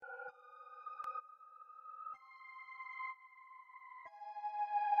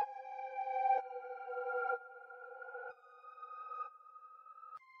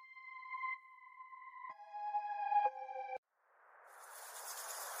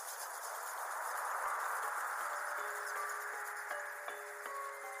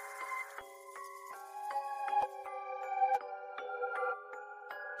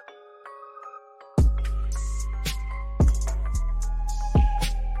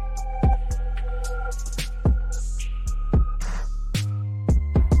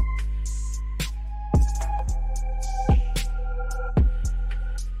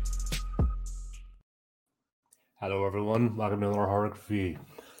Hello, everyone. Welcome to another horror review.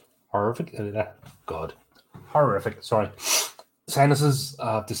 Horrific? God. Horrific. Sorry. Sinuses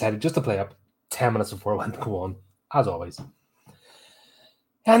decided just to play up 10 minutes before I went to go on, as always.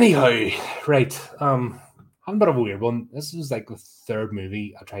 Anyhow, right. I'm a bit of a weird one. This was like the third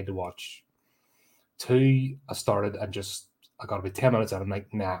movie I tried to watch. Two, I started and I got about 10 minutes out. I'm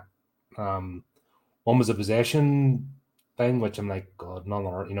like, nah. One was a possession thing, which I'm like, God,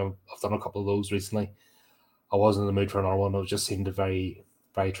 no, I've done a couple of those recently. I wasn't in the mood for another one. It just seemed very,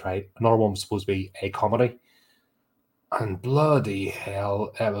 very trite. Another one was supposed to be a comedy. And bloody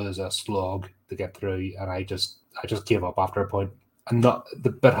hell, it was a slog to get through. And I just gave up after a point. And not the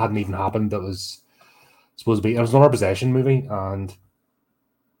bit hadn't even happened that was supposed to be. It was another possession movie. And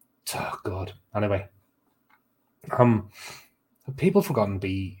oh God. Anyway. Have people forgotten to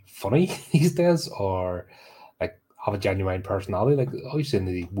be funny these days or like have a genuine personality? Like I've seen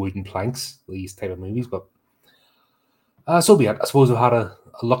the wooden planks, these type of movies, but so be it. I suppose I had a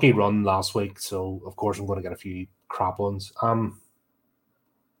lucky run last week, so of course I'm going to get a few crap ones. I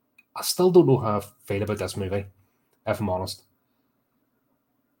still don't know how I feel about this movie, if I'm honest.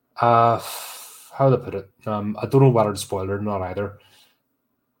 How to put it? I don't know whether to spoil it or not either.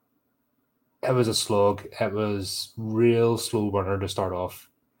 It was a slog. It was real slow burner to start off.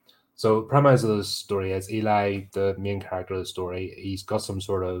 So, premise of the story is Eli, the main character of the story. He's got some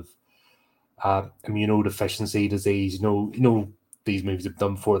sort of immunodeficiency disease. These movies have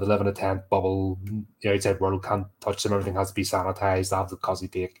done before. They live in a tent bubble. The outside world can't touch them. Everything has to be sanitized. They have the cosy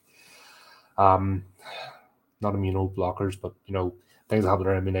take. Not immunoblockers, but things that happen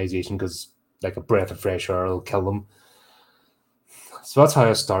during immunization because like a breath of fresh air will kill them. So that's how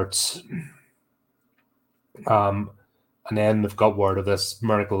it starts. And then they've got word of this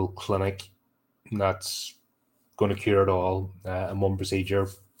miracle clinic that's going to cure it all in one procedure.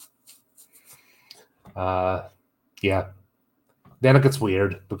 Yeah. Then it gets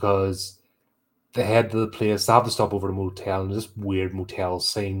weird because they head to the place, they have to stop over to a motel, and this weird motel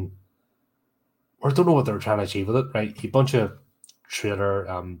scene. Or I don't know what they were trying to achieve with it, right? A bunch of trailer,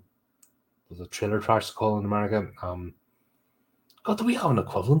 was it trailer trash to call in America? God, do we have an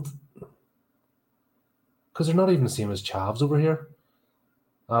equivalent? Because they're not even the same as chavs over here.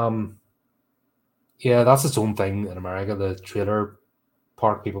 Yeah, that's its own thing in America, the trailer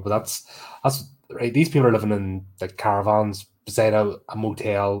park people, but that's right. These people are living in like caravans beside a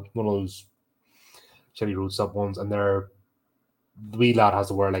motel, one of those shitty roadside ones, and the wee lad has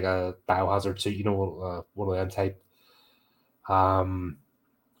to wear like a biohazard suit, one of them type.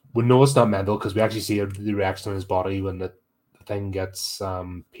 We know it's not mental because we actually see the reaction in his body when the thing gets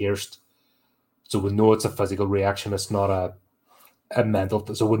pierced. So we know it's a physical reaction. It's not a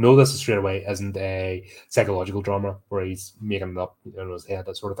mental. So we know this straight away isn't a psychological drama where he's making it up in his head,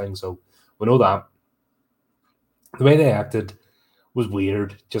 that sort of thing. So we know that. The way they acted was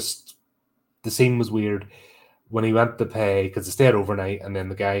weird. Just the scene was weird. When he went to pay, because they stayed overnight, and then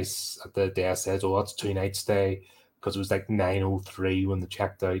the guys at the desk says, "Oh, that's 2 nights stay," because it was like 9:03 when they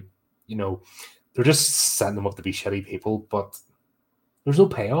checked out. They're just setting them up to be shitty people, but there's no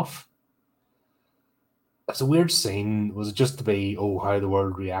payoff. It's a weird scene. Was it just to be, how the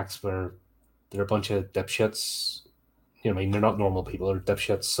world reacts where they're a bunch of dipshits? I mean, they're not normal people, they're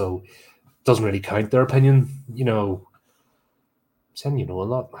dipshits, so it doesn't really count their opinion. Saying a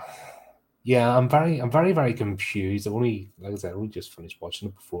lot. Yeah, I'm very, very confused. Like I said, I only just finished watching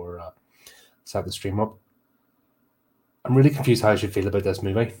it before I set the stream up. I'm really confused how I should feel about this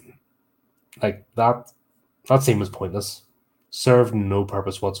movie. Like that scene was pointless, served no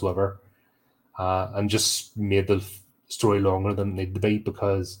purpose whatsoever, and just made the story longer than it needed to be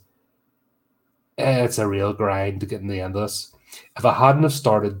because it's a real grind to get in the end of this. If I hadn't have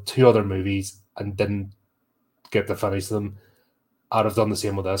started two other movies and didn't get to finish them, I'd have done the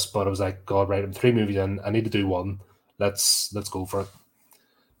same with this, but I was like, God, right, I'm 3 movies in. I need to do one. Let's go for it.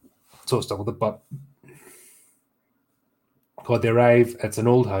 So I stuck with it. But God, they arrive. It's an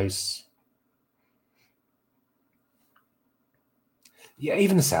old house. Yeah,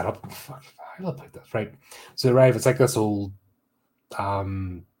 even the setup. Fuck, I love that. Right. So they arrive. It's like this old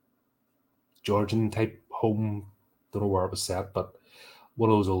Georgian type home. Don't know where it was set, but one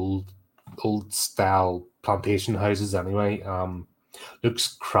of those old style plantation houses anyway.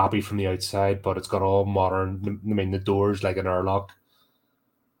 Looks crappy from the outside, but it's got all modern. I mean, the doors like an airlock.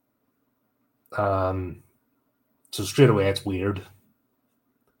 So straight away, it's weird.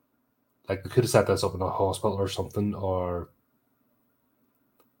 Like they could have set this up in a hospital or something, or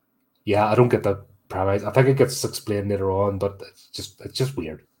yeah, I don't get the premise. I think it gets explained later on, but it's just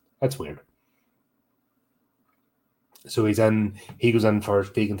weird. It's weird. So he goes in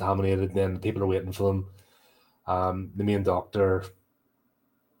first, decontaminated, and then the people are waiting for him. The main doctor,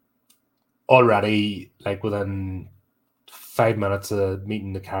 already, like, within 5 minutes of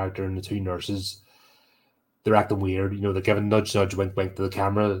meeting the character and the two nurses, they're acting weird. They're giving nudge, nudge, wink, wink to the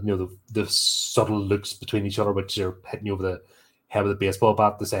camera. The subtle looks between each other, which are hitting you over the head with a baseball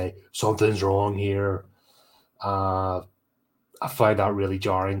bat to say something's wrong here. I find that really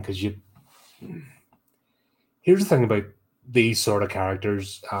jarring because here's the thing about these sort of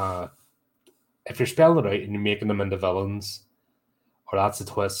characters. If you're spelling it out and you're making them into villains, or that's a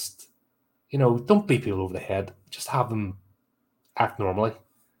twist, don't beat people over the head. Just have them act normally.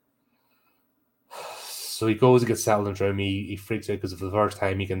 So he goes, he gets settled in his room, he freaks out because for the first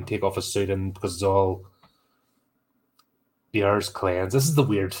time he can take off his suit, and because it's all the air's cleansed. This is the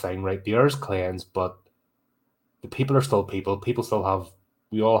weird thing, right? The air's cleansed, but the people are still people. People still have,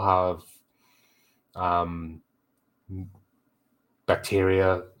 we all have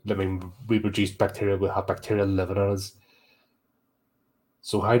bacteria. I mean, reproduced bacteria, we have bacteria living in us.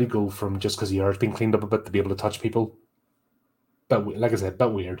 So how do you go from just because the air's been cleaned up a bit to be able to touch people? But like I said,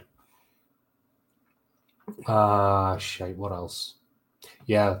 bit weird. Shite, what else?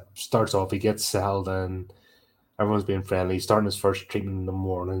 Yeah, starts off, he gets settled in, everyone's being friendly, he's starting his first treatment in the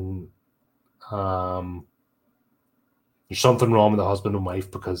morning. There's something wrong with the husband and wife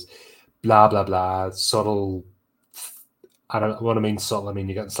because blah, blah, blah, subtle. I don't what I mean subtle, I mean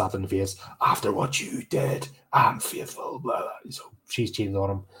you're getting slapped in the face. After what you did, I'm faithful, blah, blah. So she's cheating on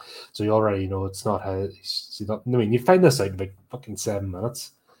him. So you already know it's not how, you find this out in about fucking 7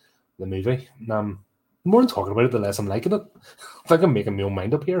 minutes, the movie. The more I'm talking about it, the less I'm liking it. I think I'm making my own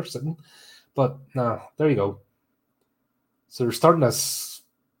mind up here, sitting. But nah, there you go. So they're starting this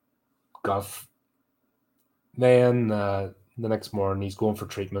guff. Then the next morning, he's going for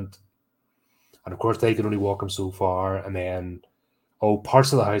treatment. And of course, they can only walk him so far. And then,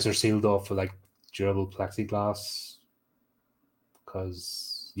 parts of the house are sealed off with like durable plexiglass.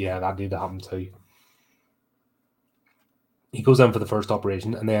 Because, yeah, that needed to happen too. He goes in for the first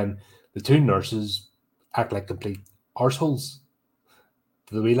operation, and then the two nurses act like complete arseholes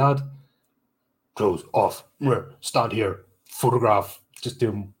to the wee lad. Close off, stand here, photograph, just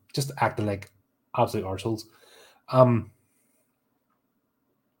acting like absolute arseholes.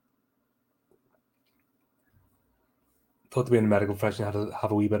 Thought to be in the medical profession, I had to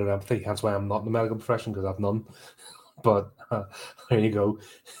have a wee bit of empathy. That's why I'm not in the medical profession, because I've none. But there you go.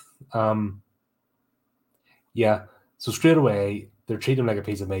 Yeah. So straight away, they're treating him like a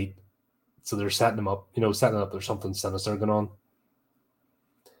piece of meat. So they're setting him up, there's something sinister going on.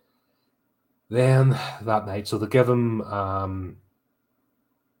 Then that night, so they give him,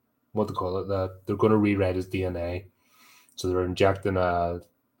 what they call it, they're going to rewrite his DNA. So they're injecting a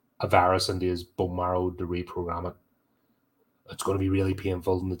virus into his bone marrow to reprogram it. It's going to be really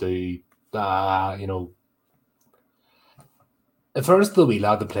painful to do. At first, the wee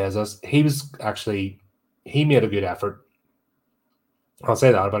lad that plays us, he made a good effort. I'll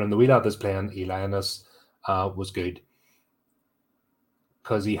say that about him. The wee lad that's playing Eli in this was good,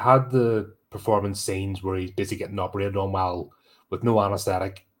 because he had the performance scenes where he's basically getting operated on while with no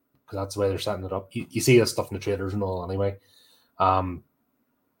anesthetic, because that's the way they're setting it up. You see this stuff in the trailers and all anyway. So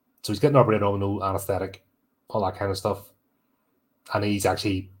he's getting operated on with no anesthetic, all that kind of stuff. And he's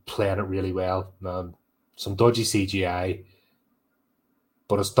actually playing it really well. Some dodgy CGI,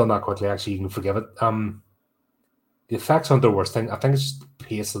 but it's done that quickly. Actually, you can forgive it. The effects aren't the worst thing. I think it's just the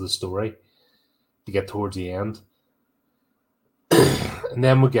pace of the story to get towards the end. And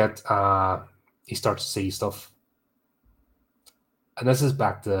then we get, he starts to see stuff. And this is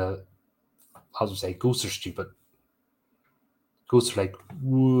back to, as I say, ghosts are stupid. Ghosts are like,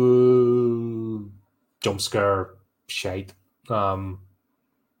 whoa, jump scare, shite. I'm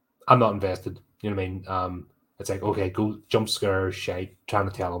not invested. You know what I mean? It's like, okay, go jump scare, shite, trying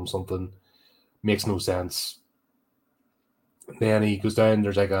to tell him something. Makes no sense. Then he goes down,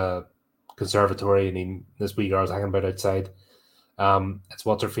 there's like a conservatory, and this wee girl's hanging about outside. It's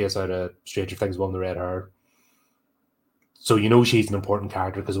what's her face out of Stranger Things, one with the red hair. So she's an important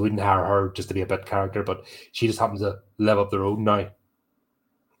character, because we wouldn't hire her just to be a bit character, but she just happens to live up the road now.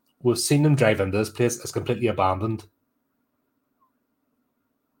 We've seen them drive into this place. It's completely abandoned.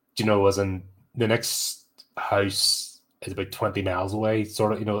 As in the next house is about 20 miles away,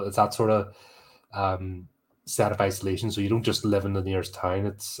 sort of, it's that sort of set of isolation. So you don't just live in the nearest town.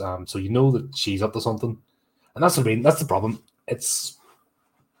 It's so that she's up to something. And that's what I mean. That's the problem. It's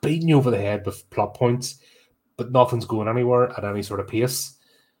beating you over the head with plot points, but nothing's going anywhere at any sort of pace.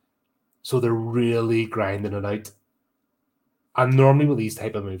 So they're really grinding it out. And normally with these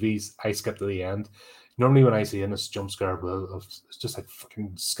type of movies, I skip to the end. Normally when I see in this jump scare, it's just like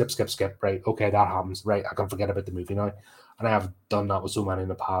fucking skip, right? Okay, that happens, right? I can forget about the movie now. And I have done that with so many in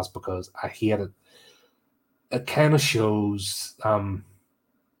the past because I hate it. It kind of shows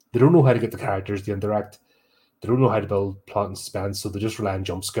they don't know how to get the characters to interact. They don't know how to build plot and suspense, so they just rely on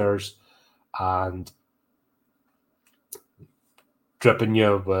jump scares and dripping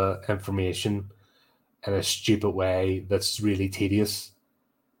you with information in a stupid way that's really tedious.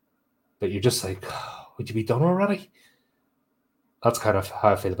 That you're just like, would you be done already? That's kind of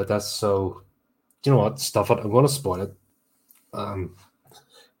how I feel about this. So, you know what? Stuff it. I'm going to spoil it.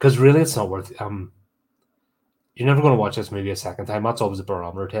 Because really, it's not worth. You're never going to watch this movie a second time. That's always a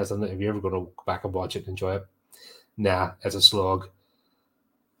barometer test, isn't it? If you're ever going to go back and watch it and enjoy it, nah, it's a slog.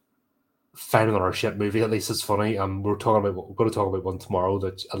 Find another shit movie. At least it's funny. We're going to talk about one tomorrow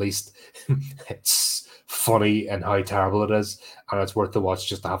that at least it's funny and how terrible it is, and it's worth the watch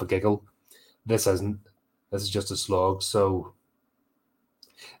just to have a giggle. This isn't. This is just a slog. So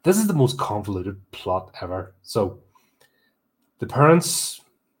this is the most convoluted plot ever. So the parents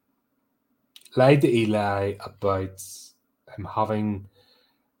lied to Eli about him having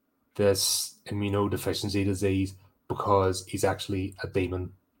this immunodeficiency disease because he's actually a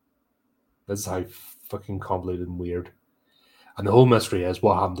demon. This is how fucking convoluted and weird. And the whole mystery is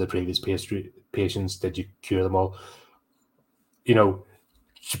what happened to the previous patients? Did you cure them all? You know,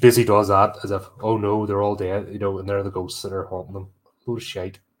 she basically does that as if, oh no, they're all dead, you know, and they're the ghosts that are haunting them. Load of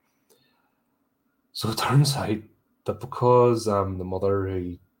shite. So it turns out that because the mother,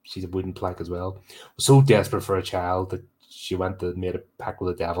 who she's a wooden plank as well, was so desperate for a child that she went and made a pact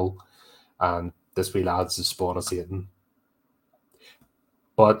with the devil, and this wee lad's the spawn of Satan.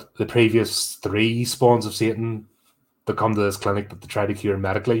 But the previous 3 spawns of Satan that come to this clinic that they try to cure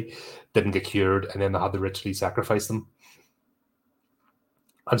medically didn't get cured, and then they had to ritually sacrifice them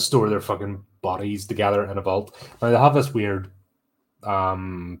and store their fucking bodies together in a vault. Now they have this weird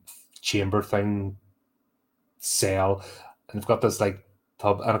chamber thing cell, and they've got this like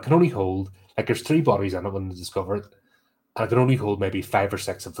tub, and it can only hold like there's 3 bodies in it when they discover it, and it can only hold maybe 5 or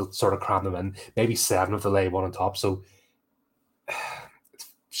 6 if they sort of cram them in, maybe 7 if they lay one on top. So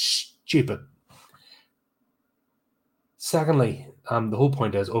it's stupid. Secondly, the whole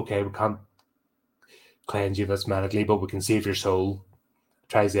point is, okay, we can't cleanse you this medically, but we can save your soul.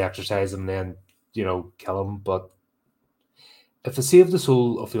 Tries to exercise him, then kill him. But if they save the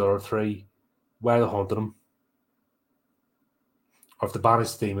soul of the other 3, why are they haunting him? Or if they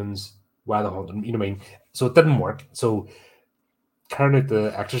banish demons, why are they haunting him? You know what I mean? So it didn't work. So carrying out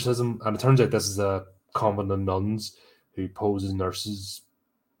the exorcism, and it turns out this is a convent of nuns who pose as nurses,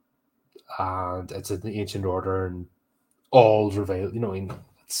 and it's an ancient order, and all revealed. You know what I mean?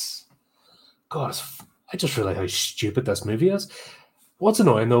 It's God. I just realize how stupid this movie is. What's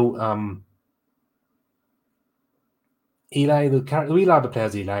annoying though, Eli, the wee lad that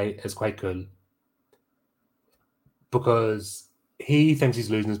plays Eli, is quite cool because he thinks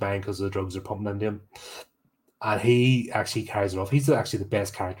he's losing his mind because the drugs are pumping into him, and he actually carries it off. He's actually the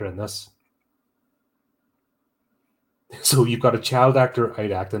best character in this. So you've got a child actor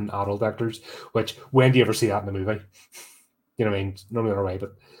out acting adult actors, which when do you ever see that in a movie? You know what I mean? Normally not way,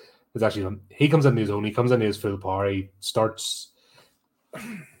 but it's actually he comes into his own. He comes into his full power. He starts.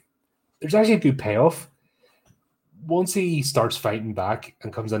 There's actually a good payoff once he starts fighting back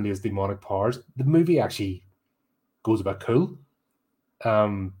and comes into his demonic powers. The movie actually goes a bit cool.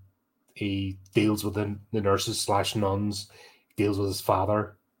 He deals with the nurses / nuns. He deals with his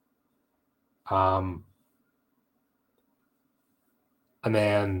father. And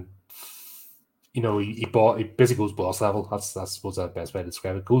then he basically goes boss level. That's what's the best way to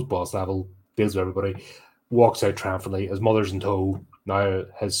describe it. Goes boss level, deals with everybody, walks out triumphantly. His mother's in tow. Now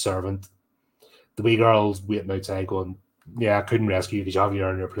his servant. The wee girl's waiting outside going, yeah, I couldn't rescue you because you have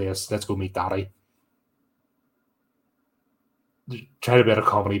your in your place. Let's go meet daddy. Try a bit of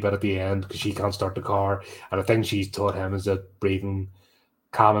comedy bit at the end because she can't start the car. And the thing she's taught him is a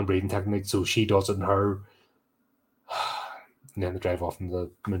calm breathing technique. So she does it in her. And then they drive off in the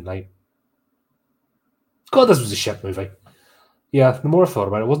moonlight. God, this was a shit movie. Yeah, the more I thought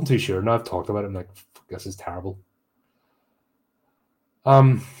about it, I wasn't too sure. Now I've talked about it, I'm like, this is terrible.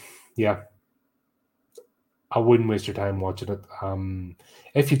 Yeah. I wouldn't waste your time watching it.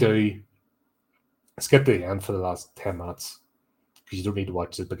 If you do, skip to the end for the last 10 minutes because you don't need to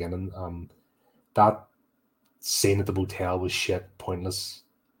watch the beginning. That scene at the motel was shit, pointless.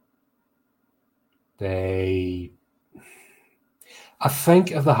 I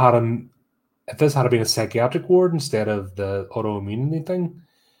think if this had been a psychiatric ward instead of the autoimmunity thing,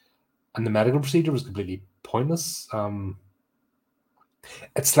 and the medical procedure was completely pointless.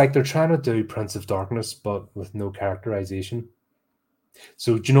 It's like they're trying to do Prince of Darkness, but with no characterization.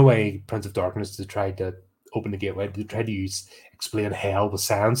 So do you know why Prince of Darkness they tried to open the gateway? They tried to explain hell with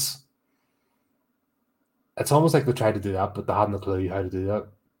science. It's almost like they tried to do that, but they hadn't a clue how to do that.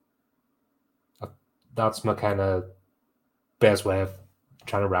 That's my kind of best way of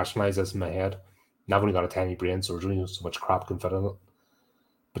trying to rationalize this in my head. And I've only got a tiny brain, so there's only so much crap can fit in it.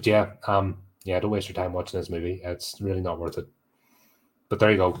 But yeah, don't waste your time watching this movie. It's really not worth it. But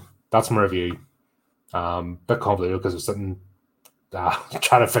there you go. That's my review. Bit convoluted because I was sitting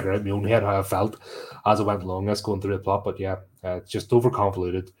trying to figure out in my own head how I felt as I went along this going through the plot. But yeah, it's just over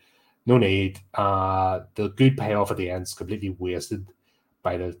convoluted. No need. The good payoff at the end is completely wasted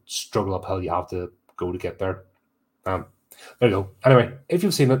by the struggle uphill you have to go to get there. There you go. Anyway, if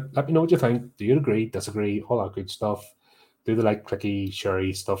you've seen it, let me know what you think. Do you agree, disagree, all that good stuff? Do the like clicky,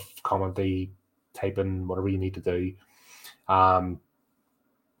 sharey stuff, commenty, type in whatever you need to do.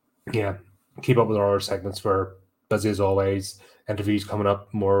 Yeah, keep up with our segments. We're busy as always. Interviews coming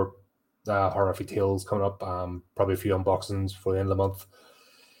up, more horrific tales coming up. Probably a few unboxings for the end of the month.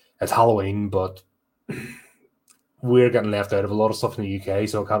 It's Halloween, but we're getting left out of a lot of stuff in the UK,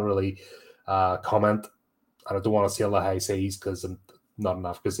 so I can't really comment. And I don't want to sail the high seas because I'm not an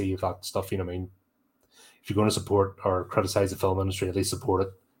advocacy of that stuff. You know what I mean? If you're going to support or criticize the film industry, at least support it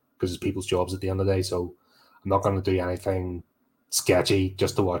because it's people's jobs at the end of the day. So I'm not going to do anything sketchy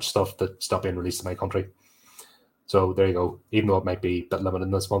just to watch stuff that's not being released in my country. So there you go. Even though it might be a bit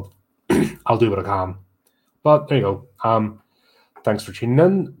limited this month, I'll do what I can. But there you go. Thanks for tuning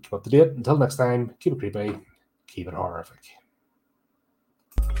in. Keep up to date. Until next time, keep it creepy, keep it horrific.